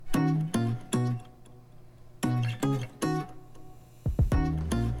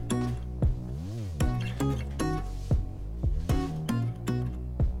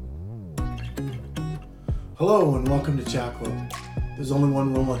Hello and welcome to Chat Club. There's only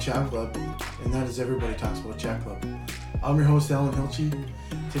one rule on Chat Club, and that is everybody talks about Chat Club. I'm your host, Alan Hilchey.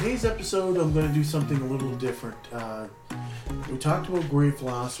 Today's episode, I'm going to do something a little different. We talked about grief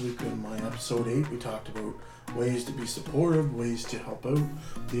last week in my episode 8. We talked about ways to be supportive, ways to help out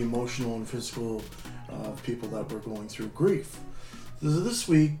the emotional and physical people that were going through grief. This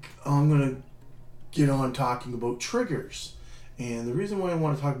week, I'm going to get on talking about triggers. And the reason why I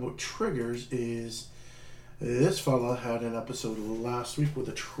want to talk about triggers is this fella had an episode last week with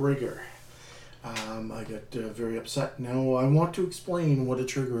a trigger. I got very upset. Now, I want to explain what a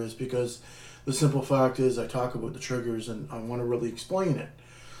trigger is because the simple fact is I talk about the triggers and I want to really explain it.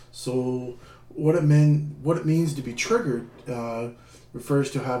 So, what it means to be triggered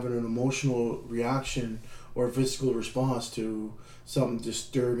refers to having an emotional reaction or physical response to something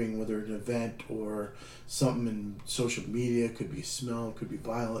disturbing, whether an event or something in social media. Could be a smell, could be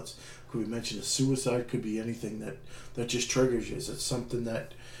violence, could be mention of suicide, could be anything that just triggers you. It's something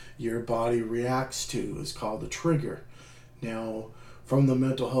that your body reacts to is called a trigger. Now, from the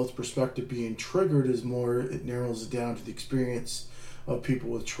mental health perspective, being triggered is more, it narrows it down to the experience of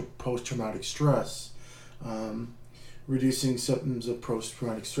people with post-traumatic stress. Reducing symptoms of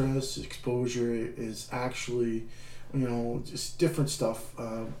post-traumatic stress, exposure is actually, just different stuff.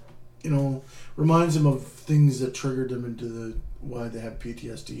 Reminds them of things that triggered them into why they have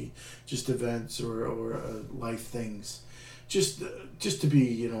PTSD, just events or life things. Just to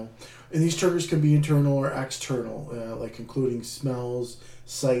be, and these triggers can be internal or external, like including smells,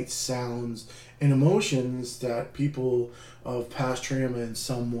 sights, sounds, and emotions that people of past trauma in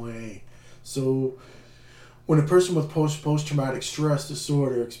some way. So when a person with post-traumatic stress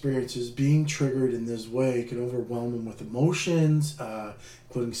disorder experiences being triggered in this way, it can overwhelm them with emotions,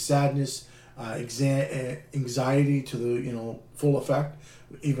 including sadness, anxiety to the full effect,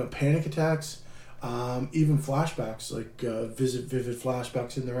 even panic attacks, even flashbacks, like vivid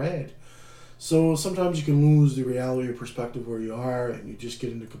flashbacks in their head. So sometimes you can lose the reality or perspective where you are, and you just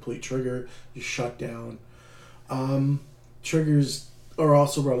get into complete trigger. You shut down. Triggers are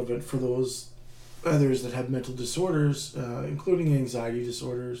also relevant for those others that have mental disorders, including anxiety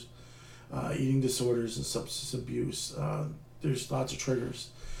disorders, eating disorders, and substance abuse. There's lots of triggers.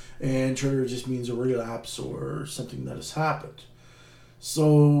 And trigger just means a relapse or something that has happened.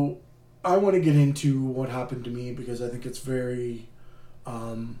 So I want to get into what happened to me because I think it's very,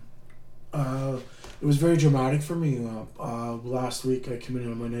 it was very dramatic for me. Last week I came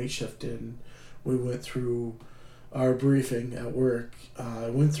in on my night shift and we went through our briefing at work.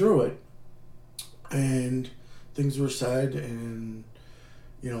 I went through it and things were said and,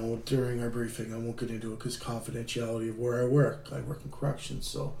 during our briefing, I won't get into it because confidentiality of where I work in corrections,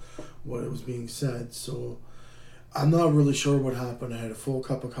 so what was being said. So I'm not really sure what happened. I had a full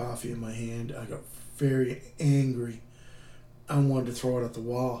cup of coffee in my hand. I got very angry. I wanted to throw it at the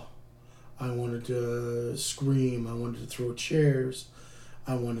wall. I wanted to scream. I wanted to throw chairs.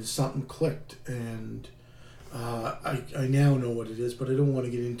 I wanted something clicked, and I now know what it is, but I don't want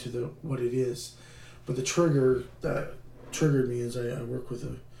to get into what it is. But the trigger that triggered me is I work with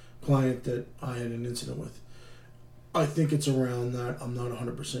a client that I had an incident with. I think it's around that. I'm not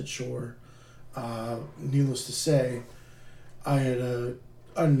 100% sure. Needless to say, I had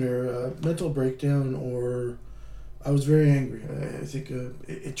under a mental breakdown, or I was very angry. I think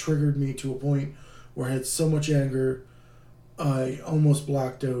it triggered me to a point where I had so much anger, I almost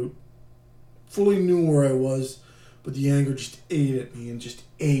blacked out. Fully knew where I was, but the anger just ate at me and just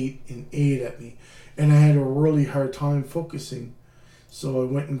ate at me. And I had a really hard time focusing. So I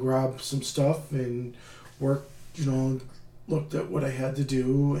went and grabbed some stuff and worked, looked at what I had to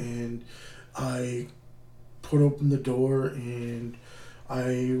do, and I put open the door and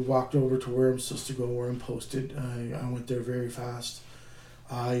I walked over to where I'm supposed to go, where I'm posted. I went there very fast.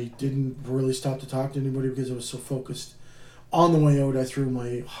 I didn't really stop to talk to anybody because I was so focused. On the way out, I threw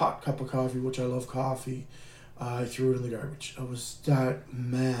my hot cup of coffee, which I love coffee. I threw it in the garbage. I was that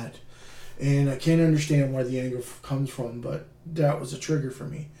mad. And I can't understand where the anger comes from, but that was a trigger for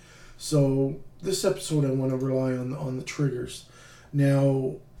me. So this episode, I want to rely on the triggers.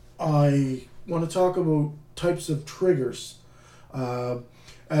 Now, I want to talk about types of triggers.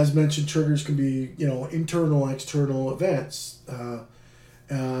 As mentioned, triggers can be, internal, external events.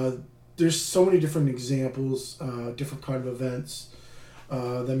 There's so many different examples, different kind of events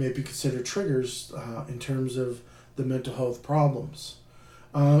that may be considered triggers in terms of the mental health problems.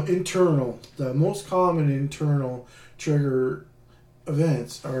 Internal, the most common internal trigger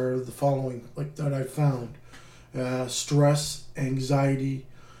events are the following, like that I've found. Stress, anxiety,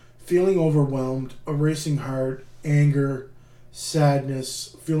 feeling overwhelmed, a racing heart, anger,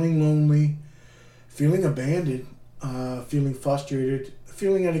 sadness, feeling lonely, feeling abandoned, feeling frustrated,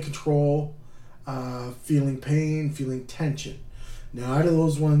 feeling out of control, feeling pain, feeling tension. Now, out of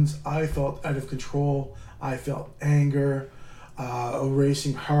those ones, I felt out of control. I felt anger, a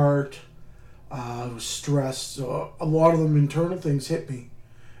racing heart, I was stressed. So a lot of them internal things hit me.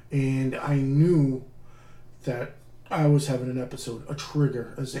 And I knew that I was having an episode, a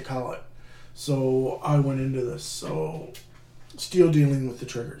trigger, as they call it. So I went into this. So still dealing with the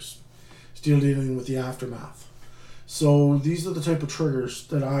triggers, still dealing with the aftermath. So these are the type of triggers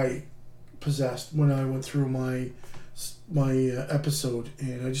that I possessed when I went through my episode,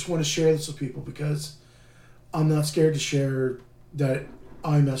 and I just want to share this with people because I'm not scared to share that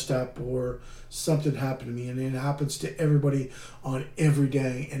I messed up or something happened to me, and it happens to everybody on every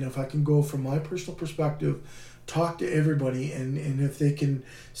day. And if I can go from my personal perspective, talk to everybody, and if they can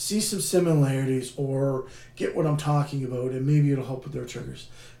see some similarities or get what I'm talking about, and maybe it'll help with their triggers.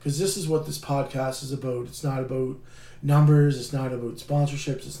 Because this is what this podcast is about. It's not about numbers, it's not about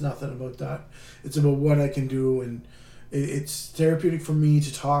sponsorships, it's nothing about that. It's about what I can do, and it's therapeutic for me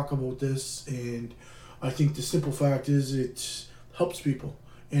to talk about this. And I think the simple fact is it helps people,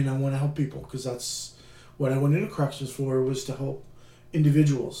 and I want to help people because that's what I went into corrections for, was to help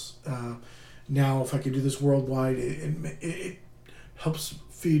individuals. Now, if I could do this worldwide, it helps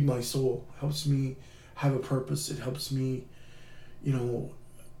feed my soul, helps me have a purpose. It helps me,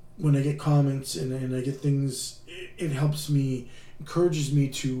 when I get comments and I get things, it helps me, encourages me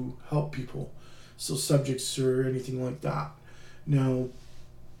to help people. So subjects or anything like that. Now,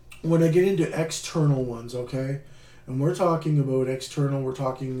 when I get into external ones, okay, and we're talking about external, we're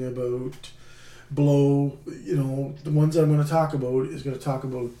talking about below, the ones I'm going to talk about is going to talk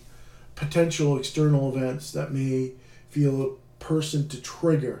about potential external events that may feel a person to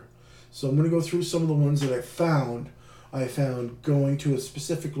trigger. So I'm going to go through some of the ones that I found. I found going to a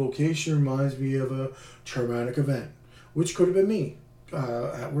specific location reminds me of a traumatic event, which could have been me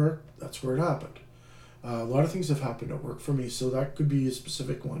at work. That's where it happened. A lot of things have happened at work for me, so that could be a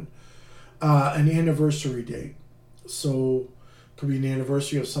specific one. An anniversary date. So it could be an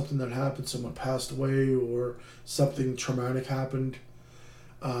anniversary of something that happened, someone passed away, or something traumatic happened.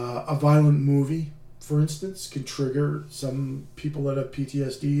 A violent movie, for instance, can trigger some people that have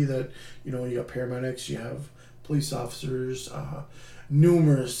PTSD. That, you got paramedics, you have police officers,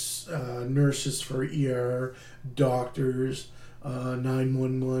 numerous nurses for ER, doctors,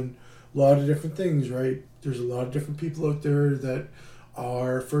 911, a lot of different things, right? There's a lot of different people out there that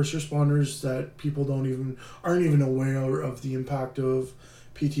are first responders that people aren't even aware of the impact of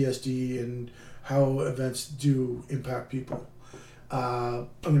PTSD and how events do impact people. I'm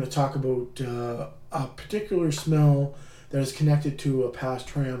going to talk about a particular smell that is connected to a past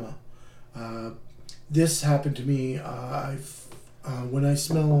trauma. This happened to me. When I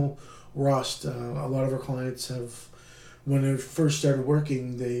smell rust, a lot of our clients have, when I first started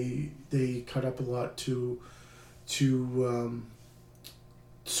working, they cut up a lot to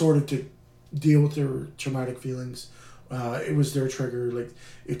sort of to deal with their traumatic feelings. It was their trigger. Like,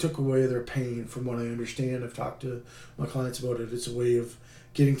 it took away their pain, from what I understand. I've talked to my clients about it. It's a way of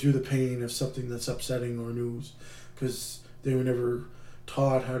getting through the pain of something that's upsetting or news, because they were never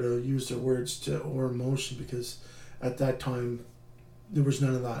taught how to use their words or emotion, because at that time there was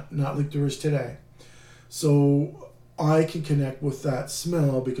none of that, not like there is today. So I can connect with that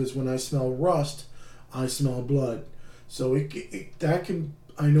smell, because when I smell rust, I smell blood. So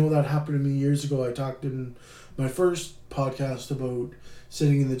I know that happened to me years ago. I talked in my first podcast about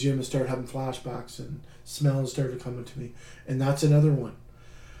sitting in the gym and start having flashbacks, and smells started coming to me. And that's another one.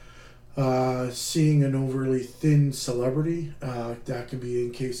 Seeing an overly thin celebrity, that can be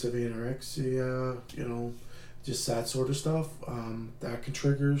in case of anorexia, just that sort of stuff. That can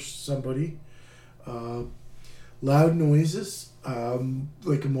trigger somebody. Loud noises,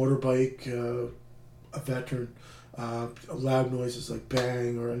 like a motorbike, a veteran, loud noises like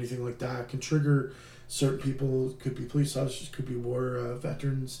bang or anything like that can trigger certain people. Could be police officers, could be war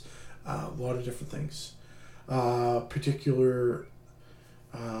veterans, a lot of different things. Particular,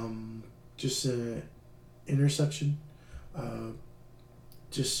 just an intersection,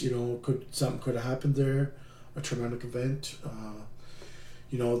 something could have happened there, a traumatic event.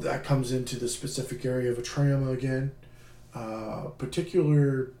 That comes into the specific area of a trauma again.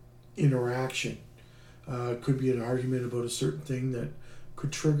 Particular interaction. Could be an argument about a certain thing that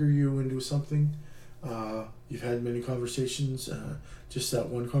could trigger you into something. You've had many conversations. Just that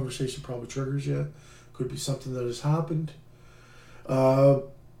one conversation probably triggers you. Could be something that has happened.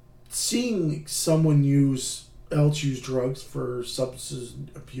 Seeing someone use drugs for substance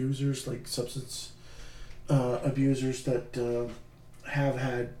abusers, like substance abusers that have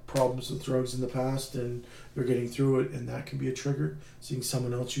had problems with drugs in the past and they're getting through it, and that can be a trigger. Seeing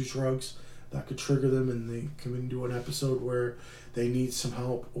someone else use drugs, that could trigger them, and they come into an episode where they need some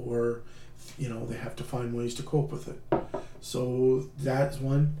help, or they have to find ways to cope with it. So that's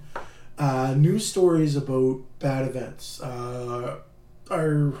one. News stories about bad events.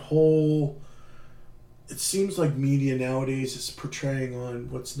 It seems like media nowadays is portraying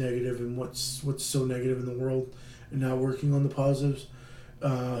on what's negative and what's so negative in the world, and not working on the positives.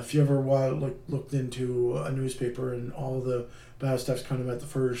 If you ever looked into a newspaper and all the bad stuff's kind of at the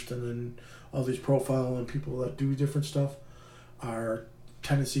first, and then all these profile on people that do different stuff are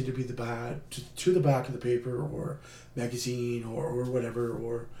tendency to be the bad to the back of the paper or magazine or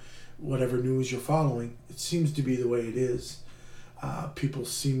whatever news you're following. It seems to be the way it is. People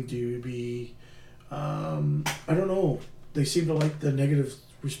seem to be I don't know, they seem to like the negative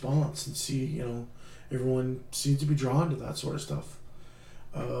response and see, everyone seems to be drawn to that sort of stuff.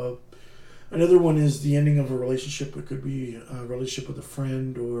 Another one is the ending of a relationship. It could be a relationship with a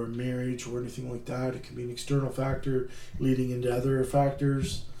friend or marriage or anything like that. It could be an external factor leading into other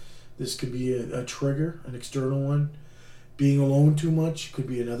factors. This could be a trigger, an external one. Being alone too much could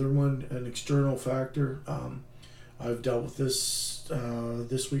be another one, an external factor. I've dealt with this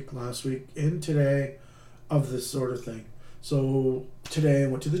this week, last week, and today of this sort of thing. So today I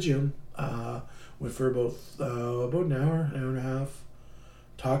went to the gym, went for about an hour and a half.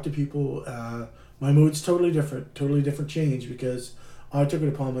 Talk to people. My mood's totally different change, because I took it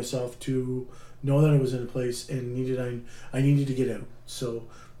upon myself to know that I was in a place and I needed to get out. So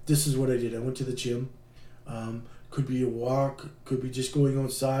this is what I did. I went to the gym. Could be a walk, could be just going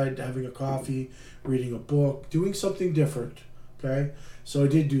outside, having a coffee, reading a book, doing something different. Okay, so I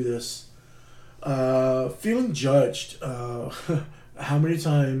did do this. Feeling judged. How many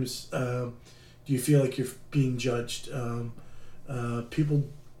times do you feel like you're being judged? People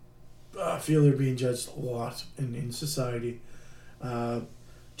feel they're being judged a lot in society.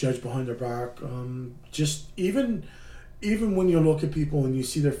 Judged behind their back. Just even when you look at people and you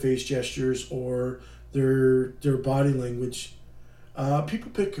see their face gestures or their body language,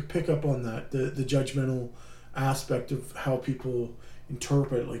 people pick up on that, the judgmental aspect of how people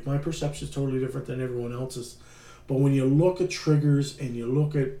interpret. Like, my perception is totally different than everyone else's, but when you look at triggers and you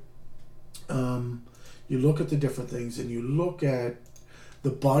look at the different things, and you look at the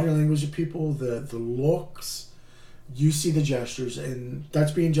body language of people, the looks, you see the gestures, and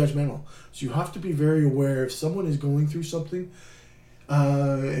that's being judgmental. So you have to be very aware if someone is going through something,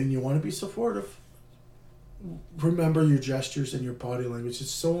 and you want to be supportive. Remember your gestures and your body language. It's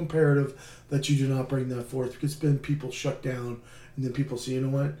so imperative that you do not bring that forth, because then people shut down, and then people see, you know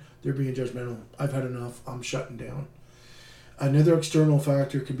what, they're being judgmental. I've had enough. I'm shutting down. Another external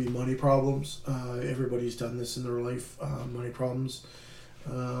factor could be money problems. Everybody's done this in their life. Money problems.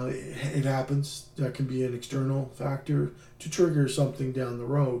 It happens. That can be an external factor to trigger something down the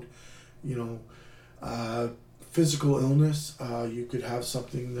road. Physical illness. You could have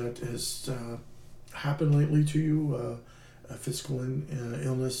something that has happened lately to you. A physical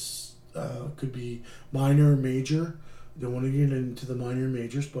illness could be minor, major. Don't want to get into the minor and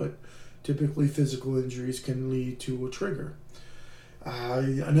majors, but typically physical injuries can lead to a trigger.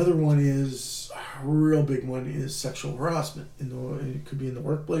 Another one is, a real big one, is sexual harassment. It could be in the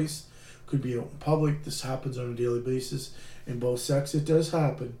workplace, could be out in public. This happens on a daily basis in both sex. It does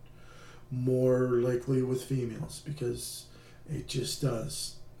happen more likely with females, because it just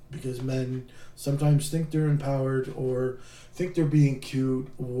does. Because men sometimes think they're empowered, or think they're being cute,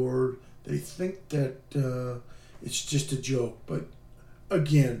 or they think that it's just a joke. But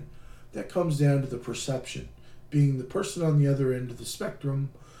again, that comes down to the perception. Being the person on the other end of the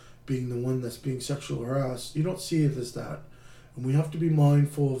spectrum, being the one that's being sexually harassed, you don't see it as that. And we have to be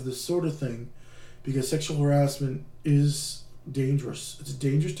mindful of this sort of thing, because sexual harassment is dangerous. It's a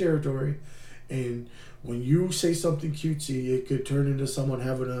dangerous territory, and when you say something cutesy, it could turn into someone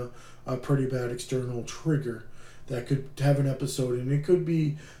having a pretty bad external trigger that could have an episode. And it could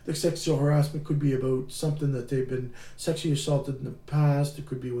be, the sexual harassment could be about something that they've been sexually assaulted in the past. It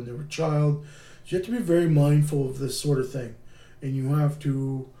could be when they were a child. So you have to be very mindful of this sort of thing. And you have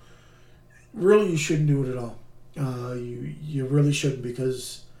to, really, you shouldn't do it at all. You really shouldn't,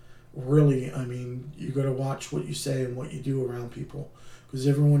 because really, I mean, you got to watch what you say and what you do around people, because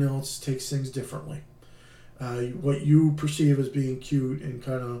everyone else takes things differently. What you perceive as being cute and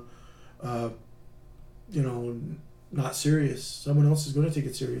kind of, not serious, someone else is going to take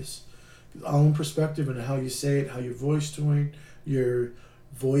it serious. All in perspective, and how you say it, how your voice tone, your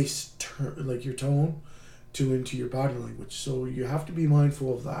tone, into your body language. So you have to be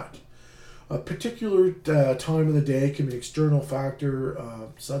mindful of that. A particular time of the day can be an external factor.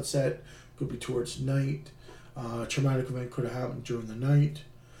 Sunset could be towards night. A traumatic event could have happened during the night.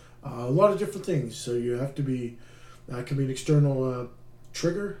 A lot of different things. So you have to be, that can be an external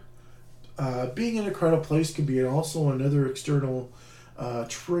trigger. Being in a crowded place can be also another external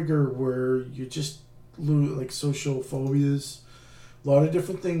trigger where you just lose, like social phobias, a lot of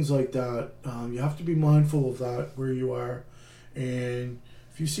different things like that. You have to be mindful of that where you are, and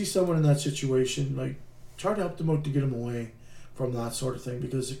if you see someone in that situation, like, try to help them out to get them away from that sort of thing,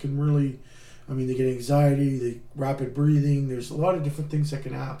 because it can really, I mean, they get anxiety, they rapid breathing. There's a lot of different things that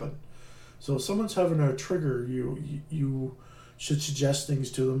can happen. So if someone's having a trigger, you should suggest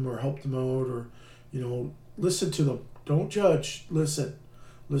things to them or help them out, or listen to them. Don't judge. Listen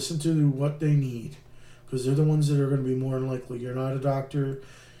to what they need, because they're the ones that are going to be more than likely. You're not a doctor.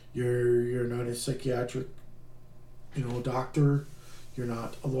 You're not a psychiatric, doctor. You're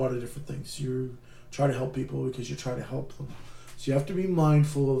not a lot of different things. You try to help people because you try to help them. So you have to be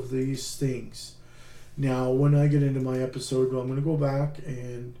mindful of these things. Now, when I get into my episode, I'm going to go back,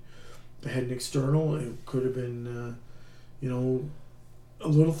 and I had an external. It could have been, a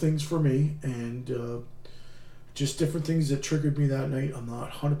little things for me, and just different things that triggered me that night. I'm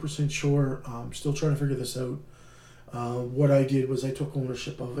not 100% sure. I'm still trying to figure this out. What I did was I took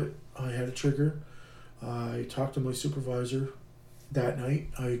ownership of it. I had a trigger. I talked to my supervisor that night.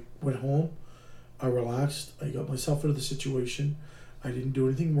 I went home. I relaxed. I got myself out of the situation. I didn't do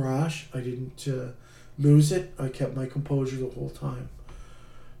anything rash. I didn't lose it. I kept my composure the whole time.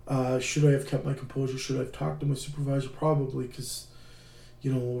 Should I have kept my composure? Should I have talked to my supervisor? Probably, because,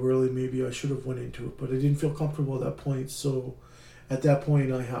 really maybe I should have went into it. But I didn't feel comfortable at that point. So at that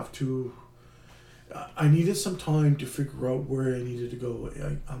point, I needed some time to figure out where I needed to go.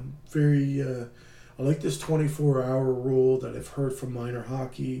 I'm very... I like this 24-hour rule that I've heard from minor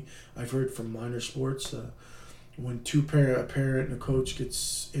hockey. I've heard from minor sports. When a parent and a coach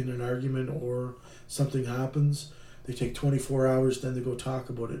gets in an argument or something happens, they take 24 hours, then they go talk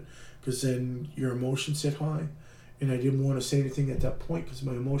about it, because then your emotions hit high. And I didn't want to say anything at that point because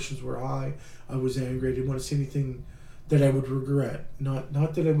my emotions were high. I was angry. I didn't want to say anything that I would regret. Not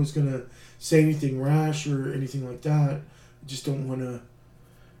that I was going to say anything rash or anything like that. I just don't want to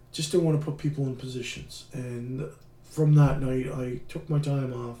put people in positions. And from that night, I took my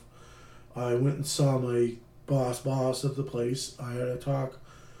time off. I went and saw my boss of the place. I had a talk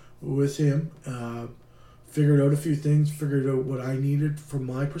with him, figured out a few things, figured out what I needed from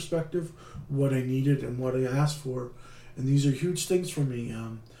my perspective, what I needed and what I asked for. And these are huge things for me.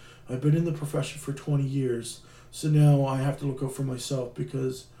 I've been in the profession for 20 years, so now I have to look out for myself,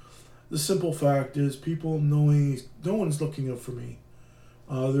 because the simple fact is no one's looking out for me.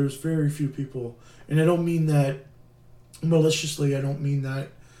 There's very few people, and I don't mean that maliciously. I don't mean that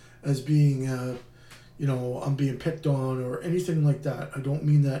as being, I'm being picked on or anything like that. I don't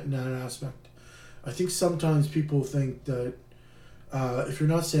mean that in that aspect. I think sometimes people think that if you're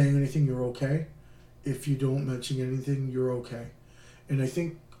not saying anything, you're okay. If you don't mention anything, you're okay. And I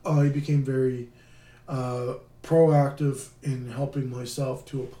think I became very proactive in helping myself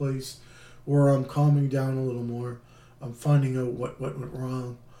to a place where I'm calming down a little more. I'm finding out what went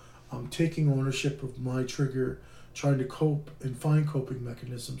wrong. I'm taking ownership of my trigger, trying to cope and find coping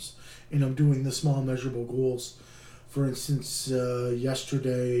mechanisms. And I'm doing the small measurable goals. For instance,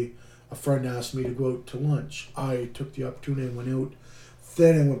 yesterday, a friend asked me to go out to lunch. I took the opportunity and went out.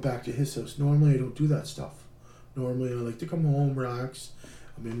 Then I went back to his house. Normally, I don't do that stuff. Normally, I like to come home, relax.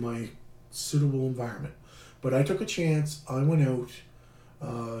 I'm in my suitable environment. But I took a chance. I went out.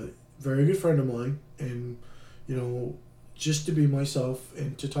 Very good friend of mine. And just to be myself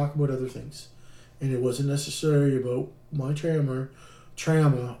and to talk about other things. And it wasn't necessarily about my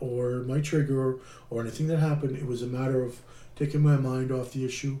trauma or my trigger or anything that happened. It was a matter of taking my mind off the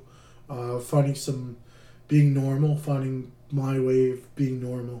issue, being normal, finding my way of being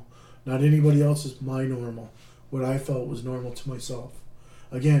normal. Not anybody else's, my normal. What I felt was normal to myself.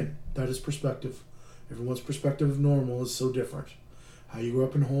 Again, that is perspective. Everyone's perspective of normal is so different. How you grew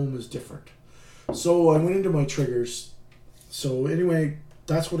up in home is different. So I went into my triggers. So anyway,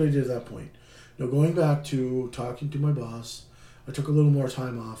 that's what I did at that point. Now going back to talking to my boss, I took a little more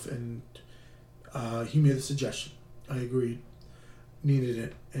time off, and he made the suggestion. I agreed. Needed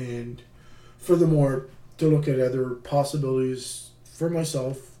it. And furthermore, to look at other possibilities for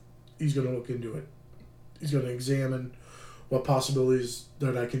myself, he's going to look into it. He's going to examine what possibilities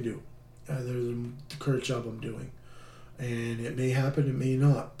that I can do other than the current job I'm doing. And it may happen, it may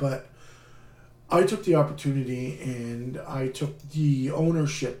not. But I took the opportunity and I took the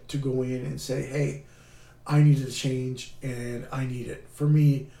ownership to go in and say, hey, I needed a change and I need it. For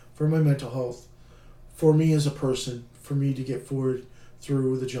me, for my mental health, for me as a person, for me to get forward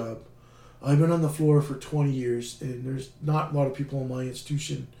through the job. I've been on the floor for 20 years, and there's not a lot of people in my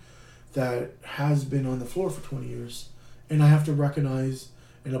institution that has been on the floor for 20 years. And I have to recognize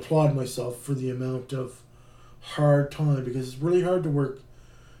and applaud myself for the amount of hard time, because it's really hard to work.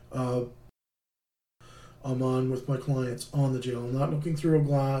 I'm on with my clients on the jail. I'm not looking through a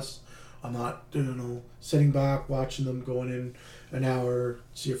glass. I'm not, sitting back, watching them going in an hour,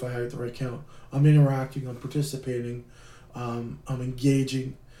 see if I had the right count. I'm interacting, I'm participating, I'm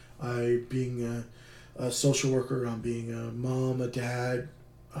engaging. Being a social worker, I'm being a mom, a dad,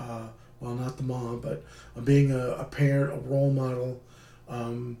 well, not the mom, but I'm being a parent, a role model.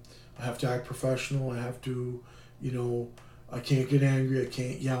 I have to act professional. I have to, I can't get angry. I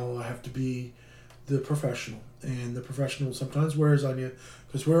can't yell. I have to be the professional. And the professional sometimes wears on you,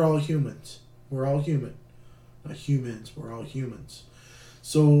 because we're all humans. We're all human. Not humans, we're all humans.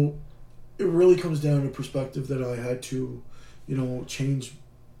 So it really comes down to perspective that I had to, change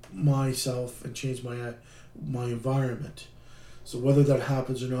myself and change my environment. So whether that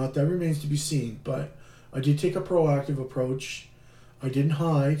happens or not, that remains to be seen. But I did take a proactive approach. I didn't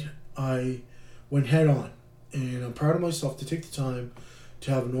hide. I went head on. And I'm proud of myself to take the time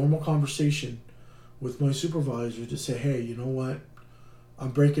to have a normal conversation with my supervisor to say, hey, you know what?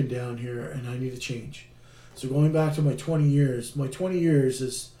 I'm breaking down here and I need to change. So going back to my 20 years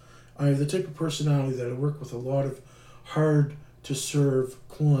is I have the type of personality that I work with a lot of hard to serve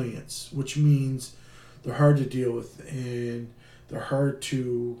clients, which means they're hard to deal with, and they're hard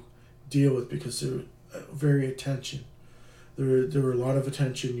to deal with because they're very attention. They're a lot of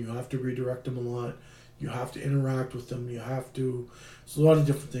attention. You have to redirect them a lot. You have to interact with them. It's a lot of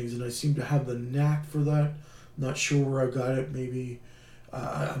different things, and I seem to have the knack for that. I'm not sure where I got it. Maybe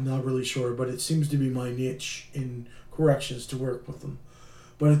I'm not really sure, but it seems to be my niche in corrections to work with them.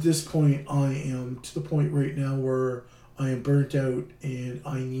 But at this point, I am to the point right now where I am burnt out, and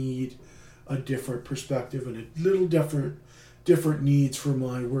I need a different perspective and a little different needs for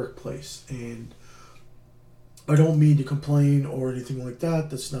my workplace. And I don't mean to complain or anything like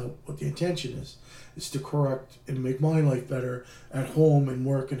that. That's not what the intention is. It's to correct and make my life better at home and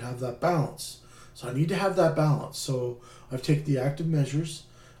work and have that balance. So I need to have that balance. So I've taken the active measures.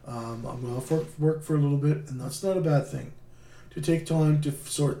 I'm off work for a little bit, and that's not a bad thing. To take time to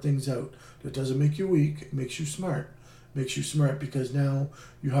sort things out. That doesn't make you weak. It makes you smart. It makes you smart because now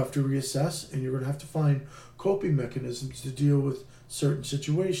you have to reassess, and you're going to have to find coping mechanisms to deal with certain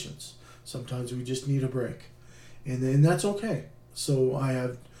situations. Sometimes we just need a break. And then that's okay. So I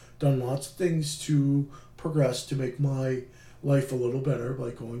have done lots of things to progress to make my life a little better,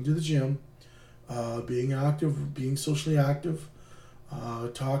 like going to the gym, being active, being socially active,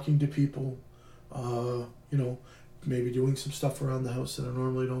 talking to people, maybe doing some stuff around the house that I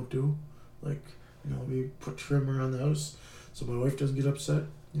normally don't do, like, maybe put trim around the house so my wife doesn't get upset,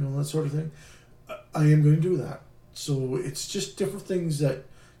 that sort of thing. I am going to do that. So it's just different things that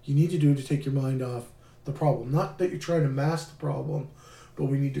you need to do to take your mind off the problem. Not that you're trying to mask the problem, but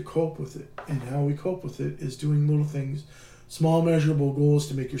we need to cope with it. And how we cope with it is doing little things, small measurable goals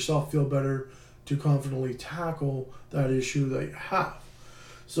to make yourself feel better, to confidently tackle that issue that you have.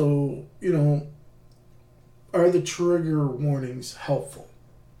 So, are the trigger warnings helpful?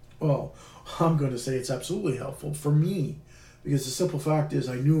 Well, I'm going to say it's absolutely helpful for me, because the simple fact is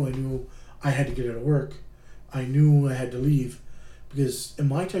I knew I had to get out of work. I knew I had to leave. Because in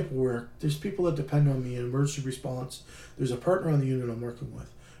my type of work, there's people that depend on me in emergency response. There's a partner on the unit I'm working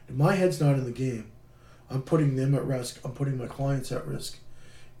with. And my head's not in the game. I'm putting them at risk. I'm putting my clients at risk.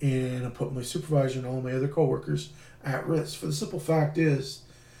 And I'm putting my supervisor and all my other coworkers at risk. For the simple fact is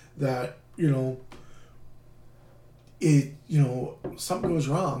that, something goes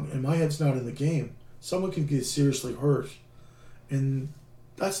wrong and my head's not in the game. Someone can get seriously hurt. And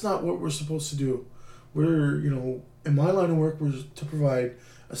that's not what we're supposed to do. We're, in my line of work, we're to provide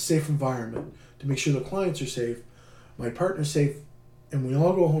a safe environment, to make sure the clients are safe, my partner's safe, and we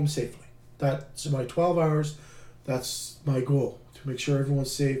all go home safely. That's my 12 hours. That's my goal, to make sure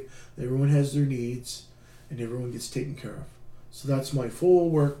everyone's safe, that everyone has their needs, and everyone gets taken care of. So that's my full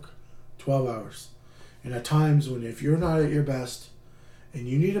work, 12 hours. And at times when if you're not at your best and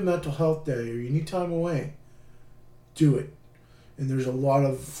you need a mental health day or you need time away, do it. And there's a lot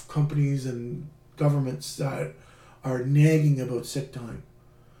of companies and governments that are nagging about sick time.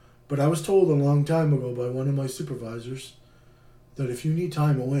 But I was told a long time ago by one of my supervisors that if you need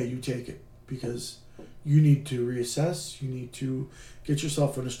time away, you take it, because you need to reassess, you need to get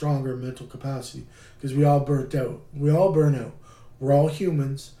yourself in a stronger mental capacity, because we all burnt out. We all burn out. We're all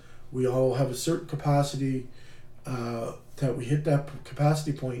humans. We all have a certain capacity to that we hit that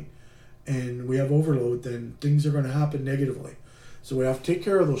capacity point and we have overload, then things are going to happen negatively. So we have to take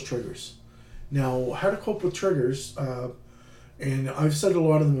care of those triggers. Now, how to cope with triggers, and I've said a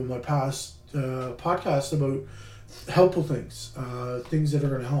lot of them in my past podcasts about helpful things, things that are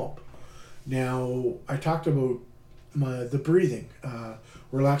going to help. Now, I talked about the breathing,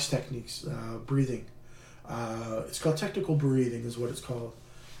 relax techniques, breathing. It's called technical breathing is what it's called.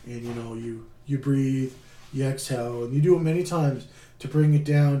 And you breathe, you exhale, and you do it many times to bring it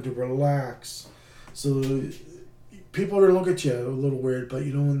down, to relax. So people are going to look at you a little weird, but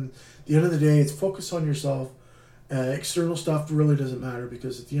in the end of the day, it's focus on yourself. External stuff really doesn't matter,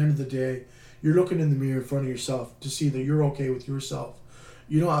 because at the end of the day, you're looking in the mirror in front of yourself to see that you're okay with yourself.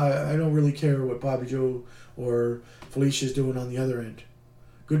 I don't really care what Bobby Joe or Felicia's doing on the other end.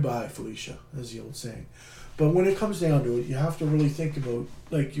 Goodbye, Felicia, as the old saying. But when it comes down to it, you have to really think about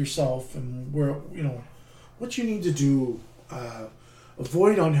yourself and what you need to do.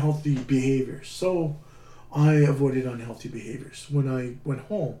 Avoid unhealthy behaviors. So I avoided unhealthy behaviors when I went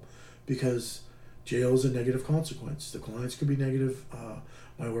home, because jail is a negative consequence. The clients could be negative.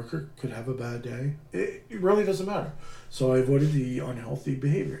 My worker could have a bad day. It really doesn't matter. So I avoided the unhealthy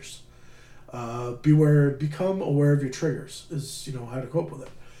behaviors. Become aware of your triggers is, how to cope with it.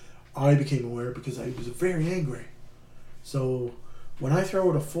 I became aware because I was very angry. So when I throw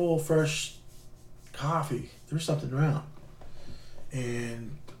out a full, fresh coffee, there's something wrong.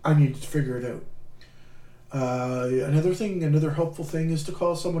 And I needed to figure it out. Another helpful thing is to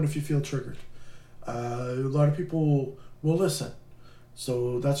call someone if you feel triggered. A lot of people will listen.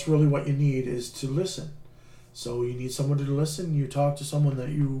 So that's really what you need, is to listen. So you need someone to listen. You talk to someone that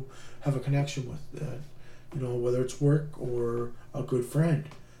you have a connection with, whether it's work or a good friend.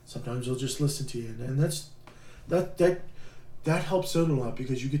 Sometimes they'll just listen to you, and that helps out a lot,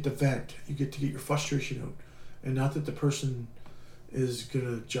 because you get to vent. You get to get your frustration out, and not that the person is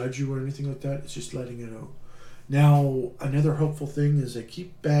gonna judge you or anything like that. It's just letting it out. Now, another helpful thing is I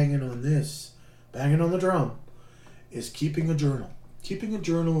keep banging on the drum, is keeping a journal. Keeping a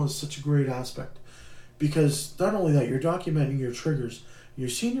journal is such a great aspect, because not only that, you're documenting your triggers, you're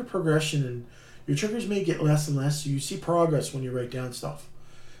seeing your progression, and your triggers may get less and less, so you see progress when you write down stuff.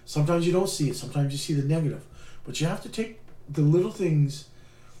 Sometimes you don't see it, sometimes you see the negative, but you have to take the little things,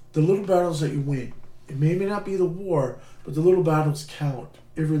 the little battles that you win. It may not be the war, but the little battles count.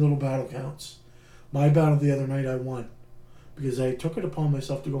 Every little battle counts. My battle the other night I won, because I took it upon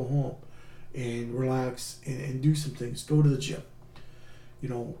myself to go home and relax and do some things, go to the gym.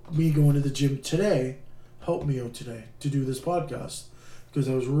 Me going to the gym today helped me out today to do this podcast, because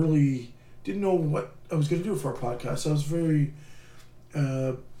I was really didn't know what I was going to do for a podcast. I was very,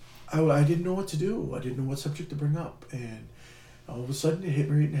 I didn't know what to do. I didn't know what subject to bring up, and all of a sudden it hit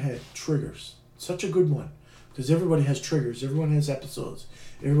me right in the head. Triggers, such a good one, because everybody has triggers. Everyone has episodes.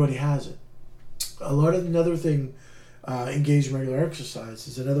 Everybody has it. Another thing, engage in regular exercise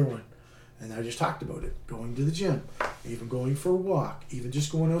is another one. And I just talked about it. Going to the gym, even going for a walk, even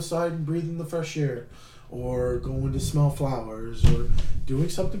just going outside and breathing the fresh air, or going to smell flowers, or doing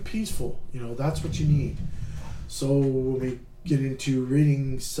something peaceful. That's what you need. So when we get into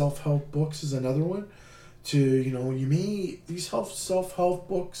reading self-help books is another one. These self-help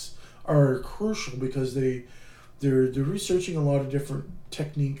books are crucial, because they're researching a lot of different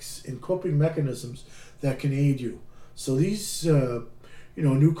techniques and coping mechanisms that can aid you. So these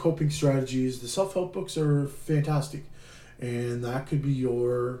new coping strategies, the self-help books are fantastic, and that could be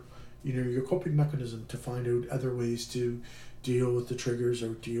your coping mechanism to find out other ways to deal with the triggers or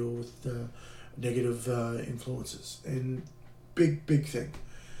deal with the negative influences. And big thing,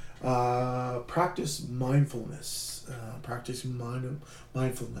 practice mindfulness.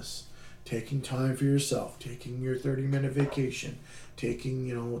 Mindfulness, taking time for yourself, taking your 30-minute vacation, taking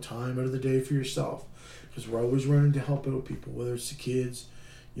time out of the day for yourself. Because we're always running to help out people, whether it's the kids,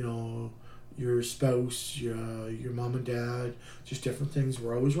 your spouse, your mom and dad, just different things.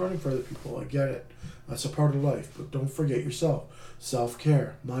 We're always running for other people. I get it. That's a part of life. But don't forget yourself.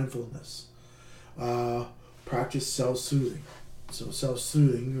 Self-care, mindfulness. Practice self-soothing. So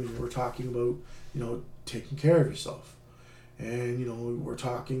self-soothing, we're talking about, taking care of yourself. And, we're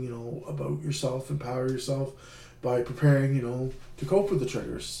talking, about yourself, empower yourself by preparing, to cope with the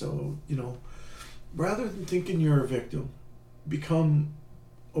triggers. So, rather than thinking you're a victim, become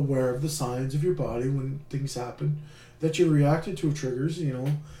aware of the signs of your body when things happen, that you're reacting to triggers,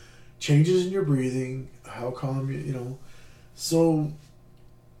 changes in your breathing, how calm So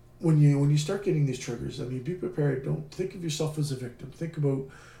when you start getting these triggers, be prepared. Don't think of yourself as a victim. Think about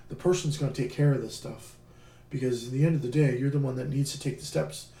the person's going to take care of this stuff, because at the end of the day, you're the one that needs to take the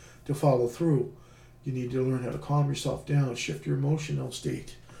steps to follow through. You need to learn how to calm yourself down, shift your emotional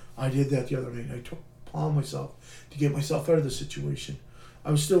state. I did that the other night. I took upon myself to get myself out of the situation.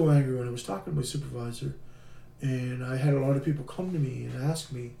 I was still angry when I was talking to my supervisor, and I had a lot of people come to me and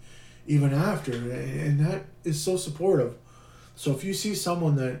ask me even after, and that is so supportive. So if you see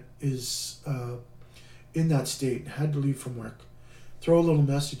someone that is in that state and had to leave from work, throw a little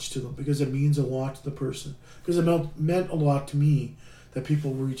message to them, because it means a lot to the person. Because it meant a lot to me that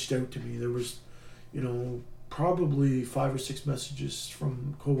people reached out to me. There was, probably 5 or 6 messages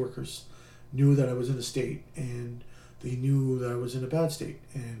from coworkers knew that I was in a state, and they knew that I was in a bad state,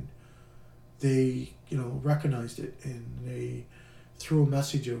 and they, recognized it, and they threw a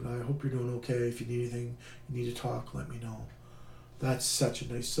message out. I hope you're doing okay. If you need anything, you need to talk, let me know. That's such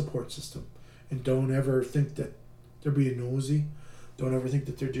a nice support system. And don't ever think that they're being nosy. Don't ever think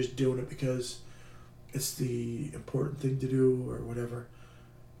that they're just doing it because it's the important thing to do or whatever.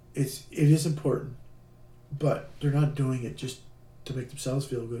 It is important, but they're not doing it just to make themselves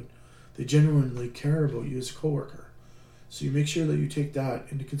feel good. They genuinely care about you as a coworker. So you make sure that you take that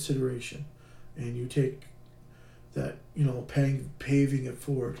into consideration, and you take that, paving it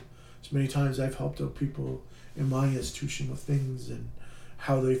forward. So many times I've helped out people in my institution with things and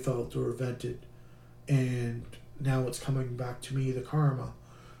how they felt or vented, and now it's coming back to me, the karma,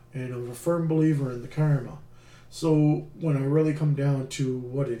 and I'm a firm believer in the karma. So when I really come down to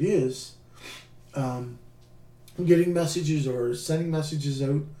what it is, getting messages or sending messages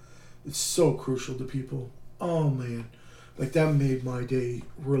out, it's so crucial to people. Oh man, like that made my day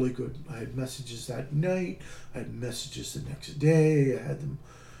really good. I had messages that night, I had messages the next day, I had them,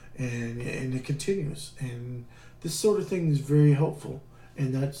 and it continues. And this sort of thing is very helpful,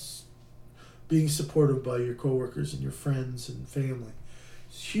 and that's being supported by your coworkers and your friends and family.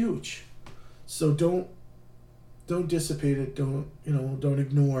 It's huge. So don't dissipate it. Don't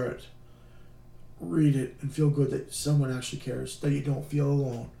ignore it. Read it and feel good that someone actually cares, that you don't feel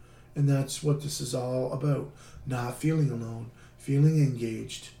alone. And that's what this is all about. Not feeling alone, feeling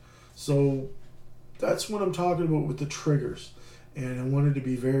engaged. So that's what I'm talking about with the triggers. And I wanted to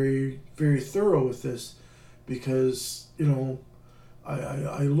be very, very thorough with this because,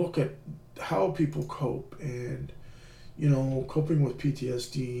 I look at how people cope, and, coping with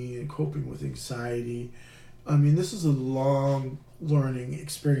PTSD and coping with anxiety. I mean, this is a long learning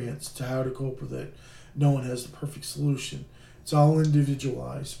experience to how to cope with it. No one has the perfect solution. It's all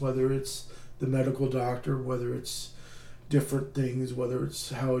individualized, whether it's the medical doctor, whether it's different things, whether it's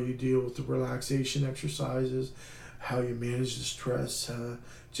how you deal with the relaxation exercises, how you manage the stress,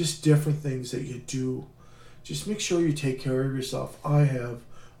 just different things that you do. Just make sure you take care of yourself. I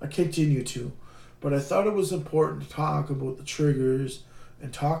continue to. But I thought it was important to talk about the triggers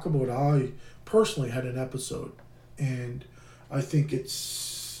and talk about how I personally had an episode. And I think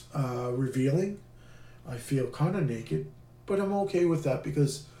it's revealing. I feel kind of naked, but I'm okay with that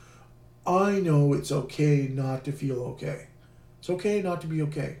because I know it's okay not to feel okay. It's okay not to be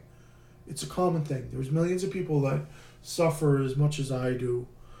okay. It's a common thing. There's millions of people that suffer as much as I do,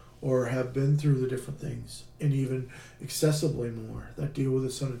 or have been through the different things, and even excessively more, that deal with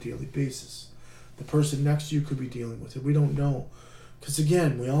this on a daily basis. The person next to you could be dealing with it. We don't know. Because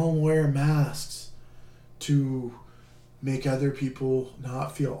again, we all wear masks to make other people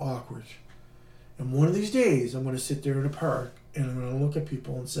not feel awkward. And one of these days, I'm going to sit there in a park and I'm going to look at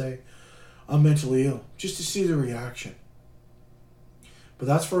people and say, I'm mentally ill, just to see the reaction. But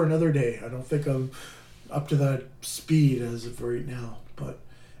that's for another day. I don't think I'm up to that speed as of right now. But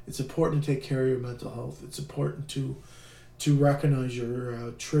it's important to take care of your mental health. It's important to recognize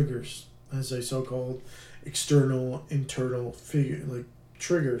your triggers, as I so-called external, internal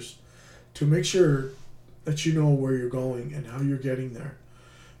triggers, to make sure that you know where you're going and how you're getting there.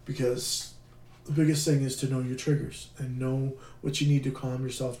 Because the biggest thing is to know your triggers and know what you need to calm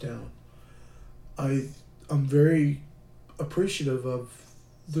yourself down. I'm very appreciative of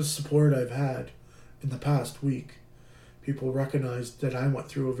the support I've had in the past week. People recognize that I went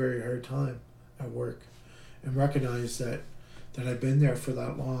through a very hard time at work, and recognize that I've been there for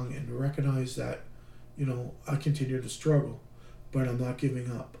that long, and recognize that, I continue to struggle, but I'm not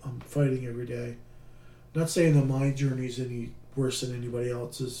giving up. I'm fighting every day. Not saying that my journey's any worse than anybody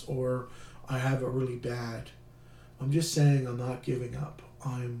else's, or I have it really bad. I'm just saying I'm not giving up.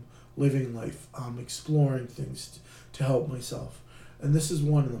 I'm living life. I'm exploring things to help myself. And this is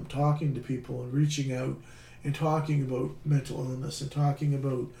one of them, talking to people and reaching out and talking about mental illness and talking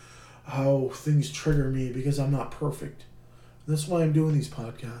about how things trigger me, because I'm not perfect. And that's why I'm doing these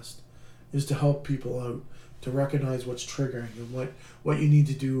podcasts, is to help people out, to recognize what's triggering and what you need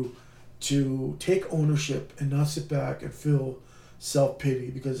to do to take ownership and not sit back and feel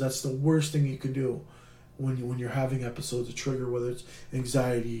self-pity, because that's the worst thing you can do when you're having episodes of trigger, whether it's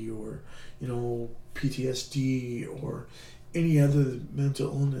anxiety or, you know, PTSD or any other mental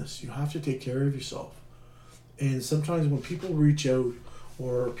illness. You have to take care of yourself. And sometimes when people reach out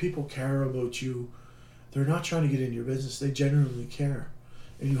or people care about you, they're not trying to get in your business. They genuinely care.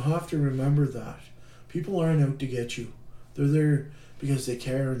 And you have to remember that. People aren't out to get you. They're there because they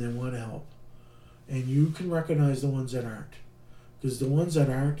care and they want to help. And you can recognize the ones that aren't. Because the ones that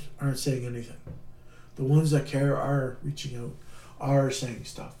aren't saying anything. The ones that care are reaching out, are saying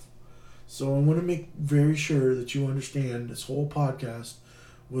stuff. So I want to make very sure that you understand this whole podcast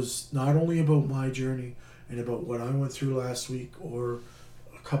was not only about my journey and about what I went through last week or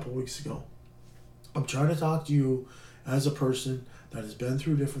a couple weeks ago. I'm trying to talk to you as a person that has been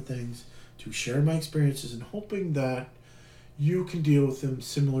through different things, to share my experiences and hoping that you can deal with them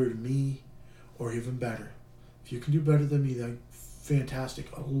similar to me or even better. If you can do better than me, then fantastic.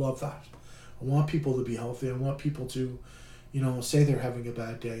 I love that. I want people to be healthy. I want people to, you know, say they're having a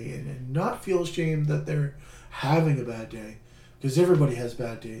bad day and not feel ashamed that they're having a bad day, because everybody has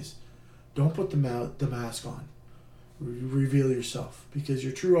bad days. Don't put the mask on. Reveal yourself, because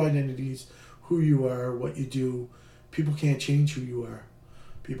your true identity is who you are, what you do. People can't change who you are.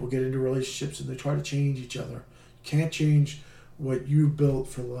 People get into relationships and they try to change each other. You can't change what you built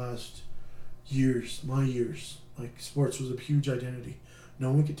for the last years, my years. Like, sports was a huge identity.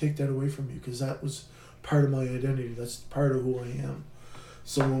 No one could take that away from you, because that was part of my identity. That's part of who I am.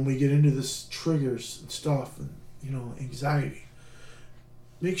 So when we get into this triggers and stuff and, you know, anxiety,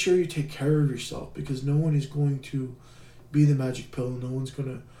 make sure you take care of yourself, because no one is going to be the magic pill. No one's going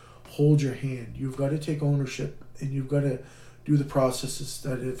to hold your hand. You've got to take ownership, and you've got to do the processes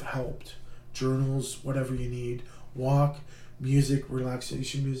that have helped. Journals, whatever you need. Walk, music,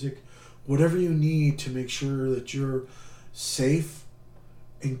 relaxation music, whatever you need to make sure that you're safe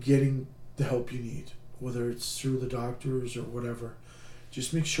and getting the help you need, whether it's through the doctors or whatever.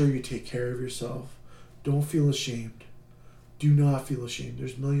 Just make sure you take care of yourself. Don't feel ashamed. Do not feel ashamed.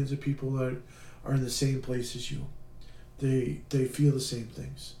 There's millions of people that are in the same place as you. They feel the same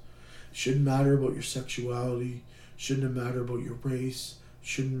things. Shouldn't matter about your sexuality. Shouldn't matter about your race.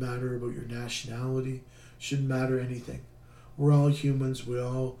 Shouldn't matter about your nationality. Shouldn't matter anything. We're all humans. We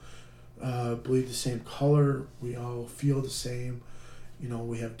all bleed the same color. We all feel the same. You know,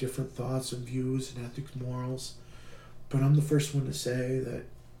 we have different thoughts and views and ethics, morals. But I'm the first one to say that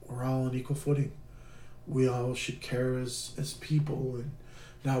we're all on equal footing. We all should care as people and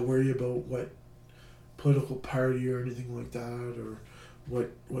not worry about what political party or anything like that, or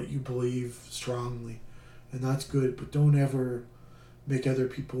what you believe strongly. And that's good, but don't ever make other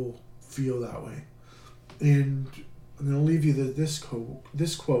people feel that way. And I'm going to leave you this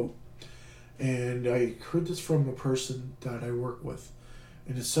quote. And I heard this from a person that I work with.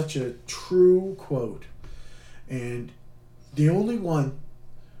 And it's such a true quote. And the only one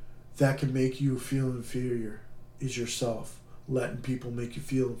that can make you feel inferior is yourself, letting people make you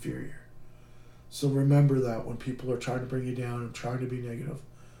feel inferior. So remember that when people are trying to bring you down and trying to be negative,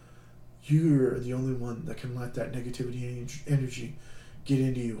 you're the only one that can let that negativity energy get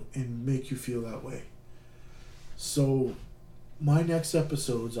into you and make you feel that way. So my next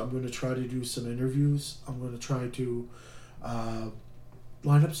episodes, I'm going to try to do some interviews. I'm going to try to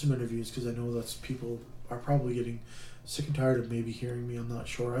line up some interviews, because I know that's people are probably getting sick and tired of maybe hearing me. I'm not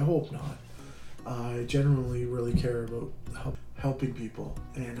sure. I hope not. I generally really care about helping people,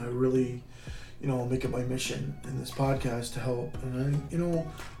 and I really, make it my mission in this podcast to help. And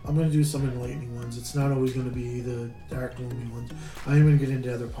I'm going to do some enlightening ones. It's not always going to be the dark, gloomy ones. I am going to get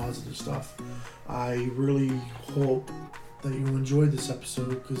into other positive stuff. I really hope that you enjoyed this episode,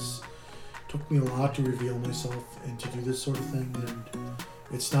 because it took me a lot to reveal myself and to do this sort of thing, and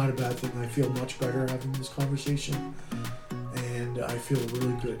it's not a bad thing. I feel much better having this conversation, and I feel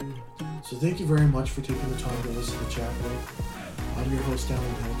really good. So thank you very much for taking the time to listen to Chat Life. I'm your host, Alan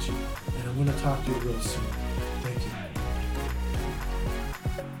Helch, and I'm going to talk to you real soon.